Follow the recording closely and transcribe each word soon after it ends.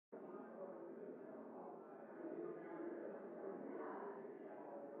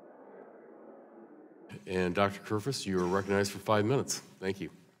And Dr. Kurfess, you are recognized for 5 minutes. Thank you.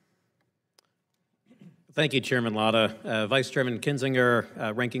 Thank you, Chairman Latta. Vice Chairman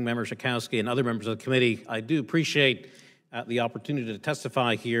Kinzinger, Ranking Member Schakowsky, and other members of the committee, I do appreciate the opportunity to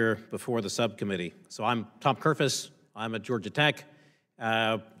testify here before the subcommittee. So I'm Tom Kurfess. I'm at Georgia Tech.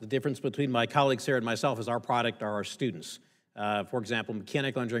 The difference between my colleagues here and myself is our product are our students. For example,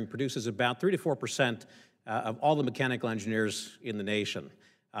 mechanical engineering produces about 3 to 4% of all the mechanical engineers in the nation.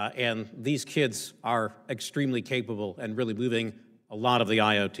 And these kids are extremely capable and really moving a lot of the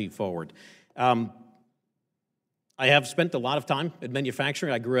IoT forward. I have spent a lot of time in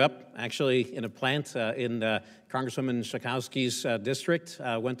manufacturing. I grew up actually in a plant in Congresswoman Schakowsky's district,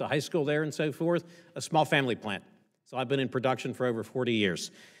 went to high school there and so forth, a small family plant. So I've been in production for over 40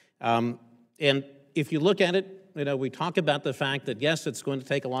 years. And if you look at it, you know, we talk about the fact that, yes, it's going to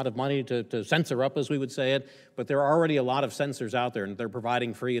take a lot of money to censor up, as we would say it, but there are already a lot of sensors out there, and they're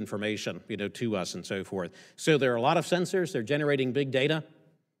providing free information, you know, to us and so forth. So there are a lot of sensors. They're generating big data.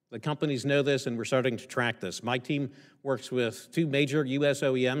 The companies know this, and we're starting to track this. My team works with 2 major U.S.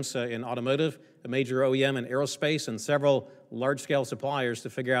 OEMs in automotive, a major OEM in aerospace, and several large-scale suppliers to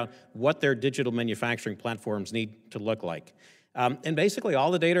figure out what their digital manufacturing platforms need to look like. And basically,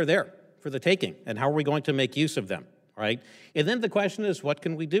 all the data are there for the taking, and how are we going to make use of them, right? And then the question is, what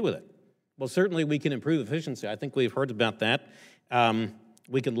can we do with it? Well, certainly we can improve efficiency. I think we've heard about that.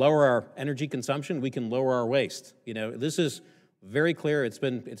 We can lower our energy consumption. We can lower our waste. You know, this is very clear. It's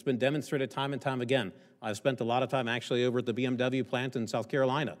been demonstrated time and time again. I've spent a lot of time actually over at the BMW plant in South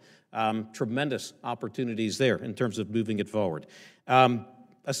Carolina. Tremendous opportunities there in terms of moving it forward. A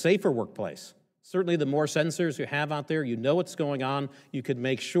safer workplace. Certainly the more sensors you have out there, you know what's going on, you can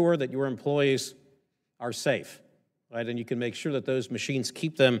make sure that your employees are safe, right? And you can make sure that those machines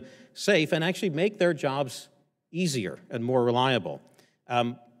keep them safe and actually make their jobs easier and more reliable.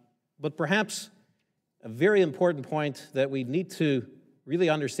 But perhaps a very important point that we need to really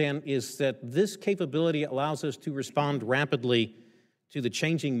understand is that this capability allows us to respond rapidly to the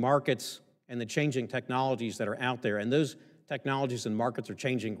changing markets and the changing technologies that are out there. And those technologies and markets are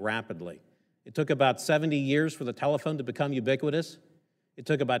changing rapidly. It took about 70 years for the telephone to become ubiquitous. It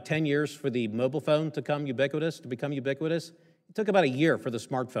took about 10 years for the mobile phone to become ubiquitous. It took about a year for the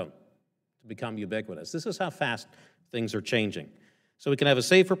smartphone to become ubiquitous. This is how fast things are changing. So we can have a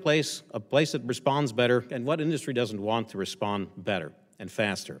safer place, a place that responds better, and what industry doesn't want to respond better and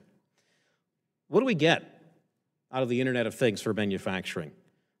faster? What do we get out of the Internet of Things for manufacturing?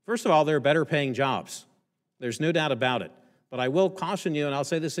 First of all, there are better paying jobs. There's no doubt about it. But I will caution you, and I'll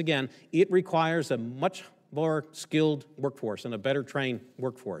say this again, it requires a much more skilled workforce and a better trained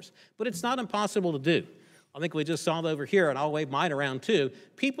workforce. But it's not impossible to do. I think we just saw it over here, and I'll wave mine around too.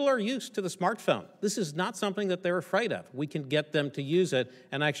 People are used to the smartphone. This is not something that they're afraid of. We can get them to use it,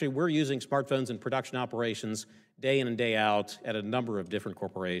 and actually we're using smartphones in production operations day in and day out at a number of different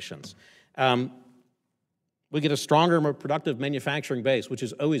corporations. We get a stronger, more productive manufacturing base, which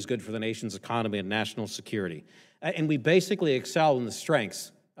is always good for the nation's economy and national security. And we basically excel in the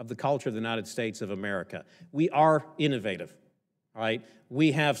strengths of the culture of the United States of America. We are innovative, right?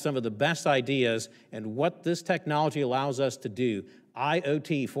 We have some of the best ideas, and what this technology allows us to do,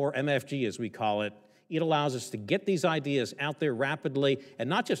 IoT for MFG as we call it, it allows us to get these ideas out there rapidly, and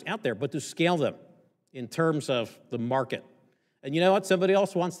not just out there, but to scale them in terms of the market. And you know what? Somebody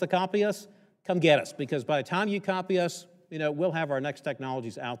else wants to copy us? Come get us, because by the time you copy us, you know, we'll have our next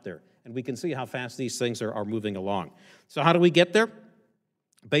technologies out there, and we can see how fast these things are moving along. So how do we get there?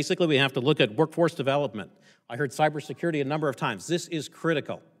 Basically, we have to look at workforce development. I heard cybersecurity a number of times. This is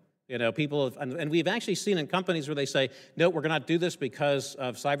critical. You know, people have, and we've actually seen in companies where they say, no, we're going to do this because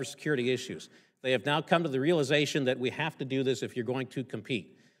of cybersecurity issues. They have now come to the realization that we have to do this if you're going to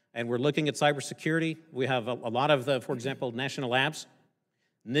compete. And we're looking at cybersecurity. We have a lot of the, for example, national labs.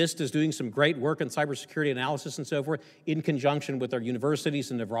 NIST is doing some great work in cybersecurity analysis and so forth in conjunction with our universities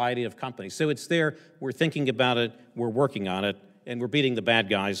and a variety of companies. So it's there, we're thinking about it, we're working on it, and we're beating the bad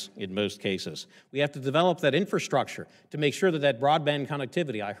guys in most cases. We have to develop that infrastructure to make sure that broadband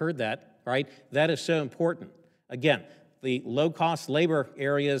connectivity, I heard that, right? That is so important. Again, the low-cost labor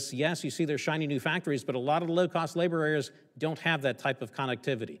areas, yes, you see there's shiny new factories, but a lot of the low-cost labor areas don't have that type of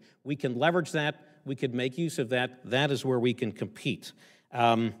connectivity. We can leverage that, we can make use of that, that is where we can compete.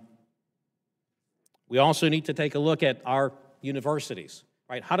 We also need to take a look at our universities,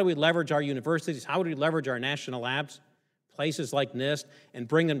 right? How do we leverage our universities? How do we leverage our national labs, places like NIST, and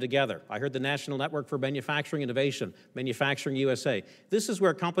bring them together? I heard the National Network for Manufacturing Innovation, Manufacturing USA. This is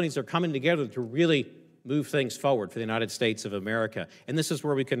where companies are coming together to really move things forward for the United States of America, and this is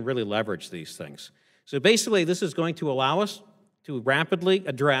where we can really leverage these things. So basically, this is going to allow us to rapidly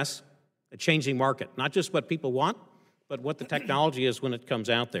address a changing market, not just what people want, but what the technology is when it comes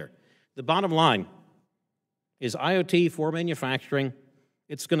out there. The bottom line is IoT for manufacturing,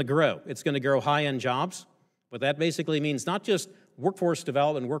 it's going to grow. It's going to grow high-end jobs, but that basically means not just workforce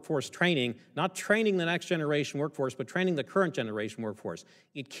development, workforce training, not training the next generation workforce, but training the current generation workforce.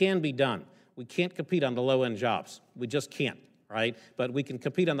 It can be done. We can't compete on the low-end jobs. We just can't, right? But we can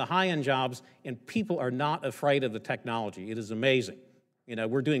compete on the high-end jobs, and people are not afraid of the technology. It is amazing. You know,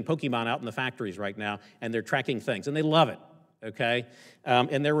 we're doing Pokemon out in the factories right now, and they're tracking things, and they love it, okay?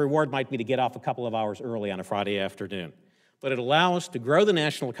 And their reward might be to get off a couple of hours early on a Friday afternoon. But it allows us to grow the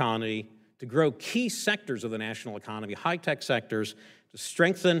national economy, to grow key sectors of the national economy, high-tech sectors, to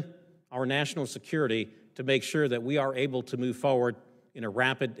strengthen our national security, to make sure that we are able to move forward in a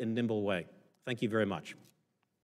rapid and nimble way. Thank you very much.